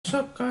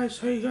what's up, guys?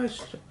 How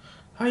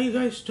you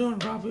guys doing,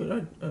 Robbie?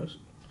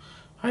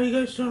 How you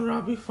guys doing,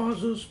 Robbie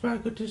Fozzle's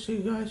back. Good to see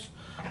you guys.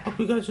 Hope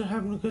you guys are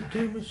having a good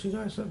day. Miss you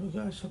guys. Love you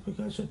guys. Hope you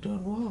guys are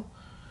doing well.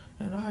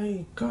 And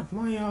I got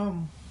my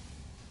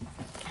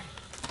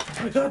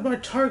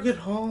Target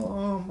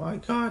haul.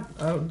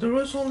 There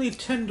was only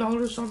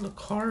 $10 on the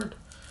card,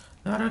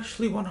 not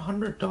actually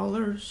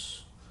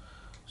 $100.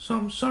 So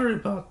I'm sorry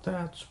about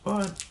that,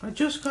 but I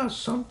just got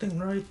something,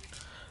 right?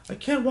 I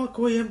can't walk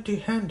away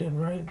empty-handed,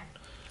 right?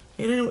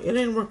 It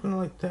ain't working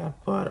like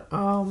that. But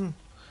the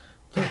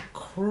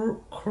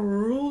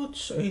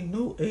Croods: A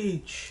New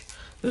Age.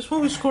 This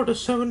movie scored a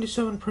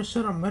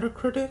 77% on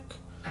Metacritic.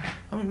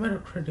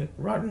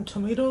 Rotten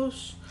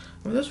Tomatoes.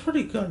 I mean, that's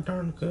pretty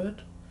darn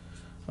good.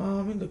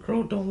 The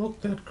girl don't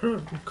look that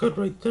good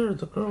right there.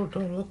 The girl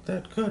don't look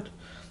that good,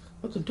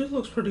 but the dude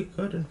looks pretty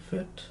good and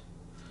fit.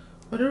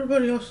 But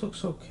everybody else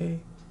looks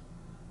okay.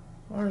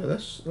 Alright,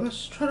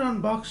 let's try to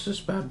unbox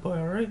this bad boy,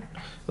 alright?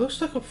 It looks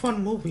like a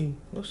fun movie.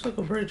 Looks like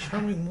a very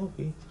charming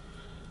movie.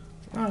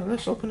 Alright,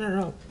 let's open it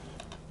up.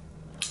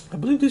 I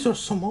believe these are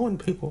Samoan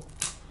people.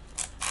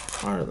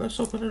 Alright, let's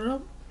open it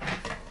up.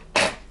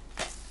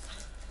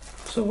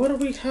 So what do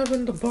we have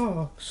in the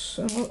box?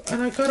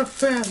 And I got a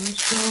fan,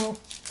 so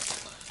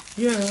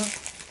yeah.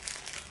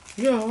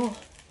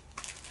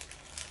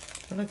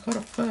 And I got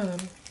a fan.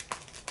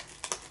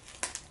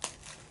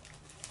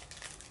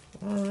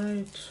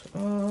 Alright, I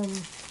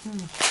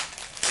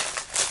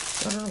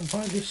don't know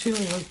why they seal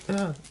it like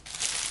that.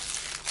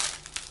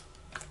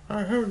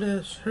 Alright, here it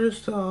is.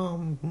 Here's the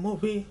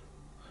movie.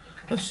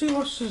 Let's see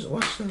what's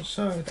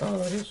inside.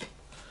 Oh, here's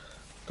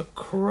the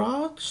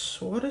Croods.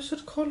 What is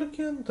it called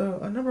again?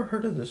 I never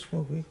heard of this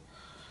movie.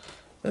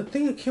 I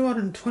think it came out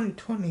in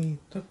 2020.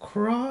 The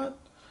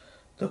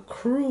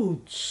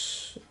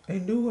Croods: A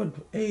New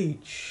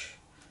Age.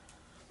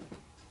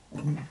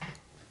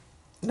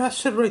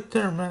 That's it right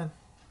there, man.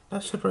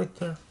 That's it right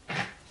there.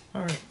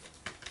 Alright.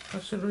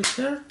 That's it right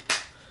there.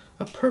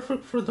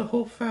 Perfect for the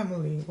whole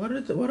family.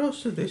 What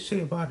else did they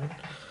say about it?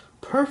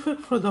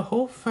 Perfect for the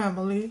whole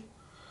family.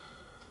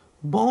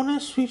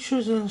 Bonus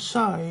features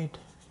inside.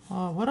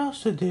 What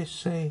else did they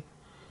say?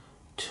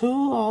 2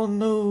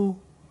 all-new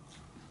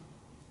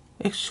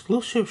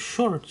exclusive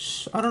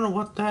shorts. I don't know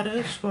what that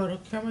is, but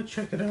okay, I'm gonna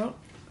check it out.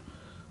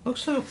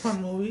 Looks like a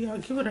fun movie. I'll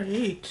give it an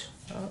 8.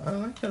 I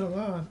like it a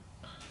lot.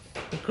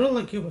 The girl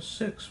I gave a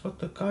 6, but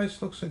the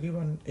guys looks like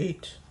an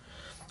 8.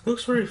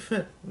 Looks very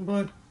fit,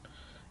 but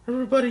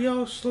everybody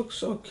else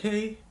looks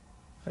okay,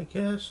 I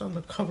guess, on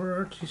the cover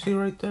art. You see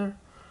right there?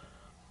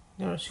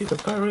 Yeah, see the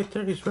guy right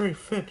there? He's very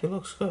fit. He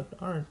looks good.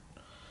 Alright.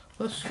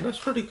 That's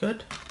pretty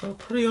good. A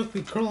pretty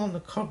ugly girl on the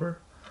cover.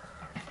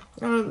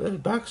 The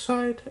back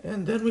side,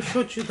 and then we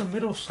showed you the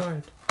middle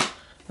side.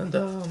 And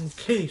the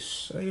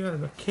case. Yeah,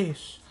 the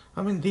case.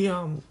 I mean the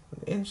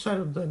inside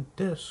of the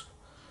disc.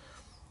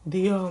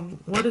 The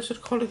what is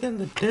it called again?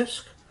 The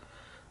disc?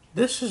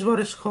 This is what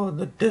it's called,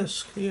 the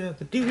disc. Yeah,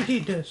 the DVD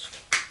disc.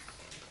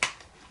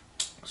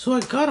 So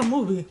I got a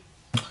movie.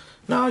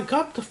 Now I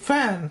got the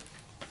fan.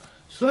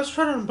 So let's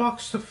try to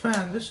unbox the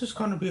fan. This is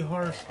gonna be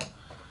hard.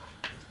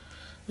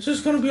 This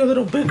is gonna be a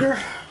little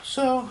bigger.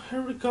 So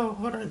here we go.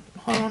 Hold on.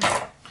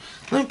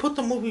 Let me put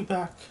the movie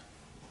back.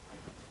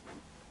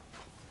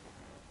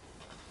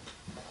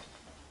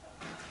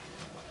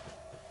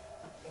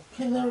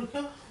 Okay, there we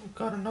go. We've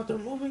got another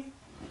movie.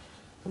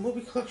 The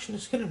movie collection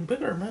is getting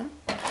bigger, man.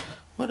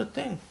 What a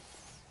thing.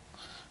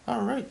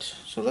 Alright,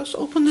 so let's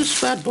open this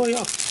bad boy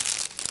up.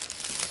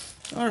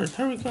 Alright,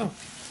 here we go.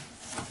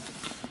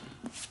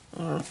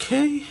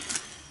 Okay.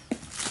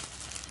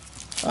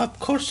 Of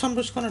course,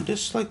 somebody's gonna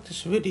dislike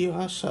this video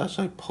as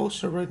I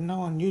post it right now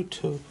on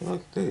YouTube.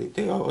 Like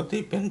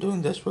they've been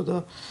doing this for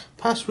the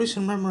past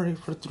recent memory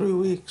for 3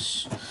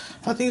 weeks.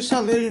 I think it's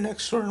that lady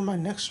next door and my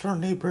next door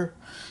neighbor.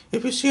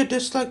 If you see a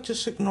dislike,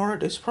 just ignore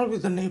it. It's probably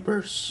the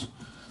neighbors.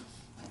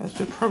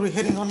 They're probably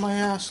hitting on my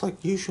ass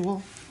like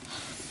usual.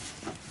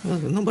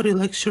 Nobody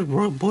likes your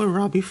boy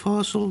Robbie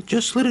Fozzle.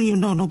 Just letting you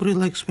know, nobody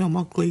likes me. I'm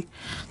ugly.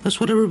 That's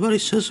what everybody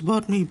says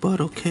about me, but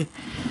okay.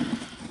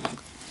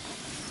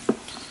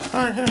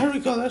 Alright, here we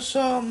go. Let's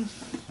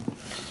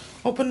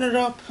open it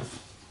up.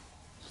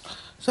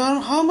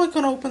 So how am I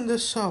gonna open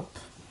this up?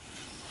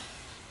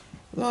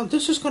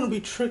 This is gonna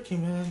be tricky,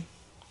 man.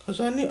 Cause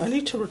I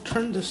need to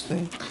return this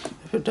thing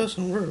if it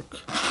doesn't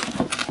work.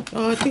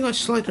 I think I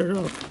slide it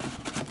up.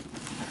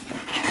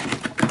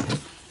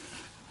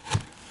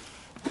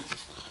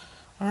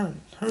 Alright,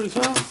 here we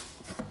go.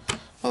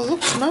 Oh, it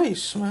looks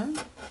nice, man.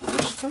 It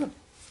looks good.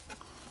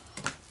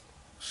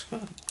 Looks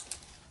good.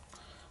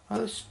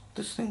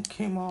 This thing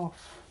came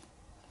off.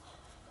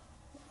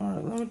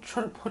 Alright, let me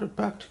try to put it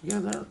back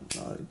together.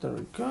 Alright, there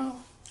we go.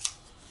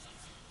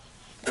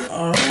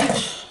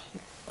 Alright,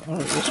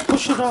 let's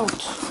push it out.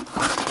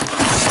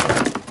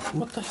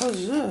 What the hell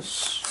is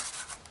this?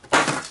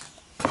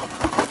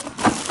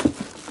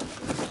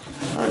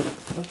 Alright,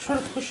 I'll try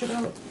to push it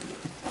out.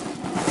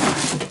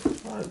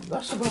 Alright,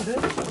 that's about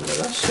it.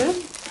 That's it.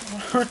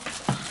 Alright.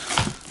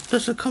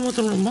 Does it come with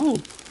a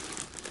remote?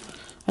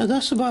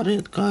 That's about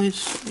it,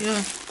 guys.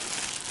 Yeah.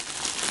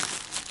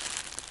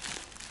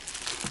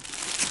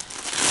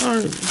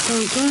 Alright, there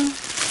we go.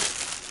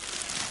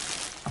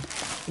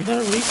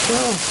 There we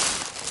go.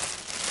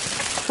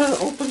 Try to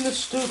open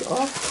this dude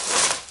up.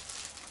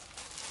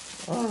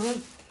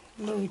 Alright,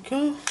 there we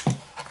go.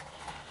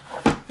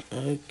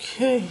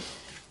 Okay.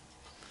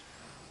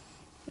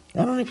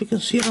 I don't know if you can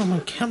see it on my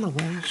camera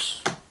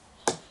lens.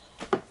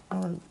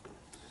 Alright.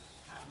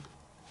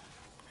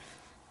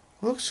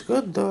 Looks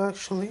good though,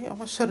 actually. I'm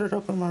gonna set it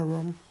up in my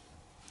room.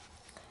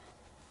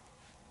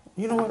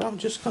 You know what? I'm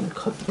just gonna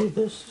cut through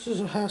this. This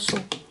is a hassle.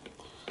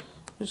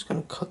 I'm just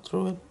gonna cut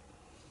through it.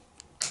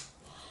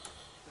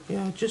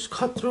 Yeah, just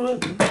cut through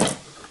it.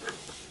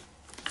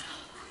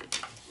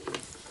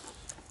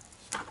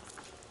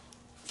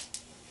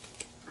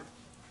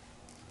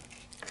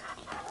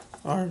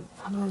 Alright,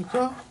 there we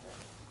go.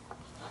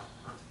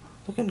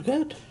 Looking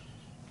good.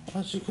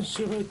 As you can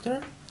see right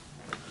there.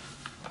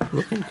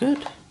 Looking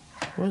good.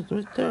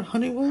 Right there,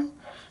 Honeywell.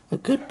 A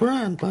good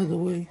brand, by the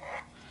way.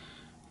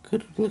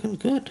 Good, looking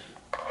good.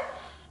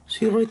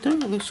 See right there?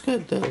 It looks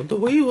good. The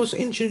way it was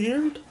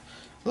engineered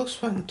looks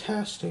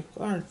fantastic.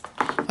 Alright.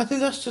 I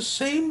think that's the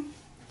same.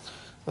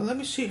 Well, let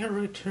me see here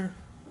right here.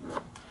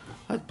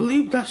 I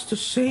believe that's the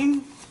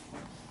same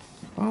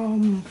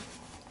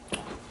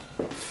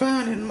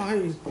fan in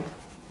my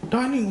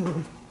dining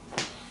room.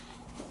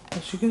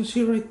 As you can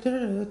see right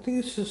there, I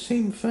think it's the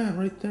same fan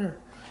right there.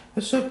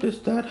 Except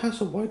that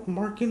has a white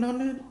marking on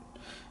it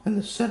in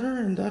the center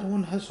and that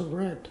one has a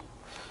red.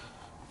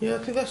 Yeah, I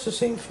think that's the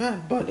same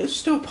fan, but it's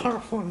still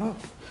powerful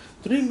enough.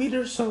 3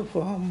 meters of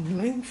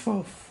length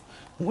of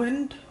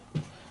wind.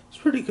 It's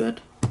pretty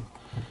good.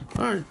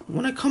 Alright,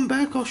 when I come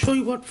back, I'll show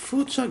you what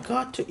foods I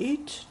got to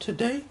eat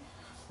today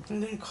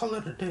and then call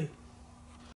it a day.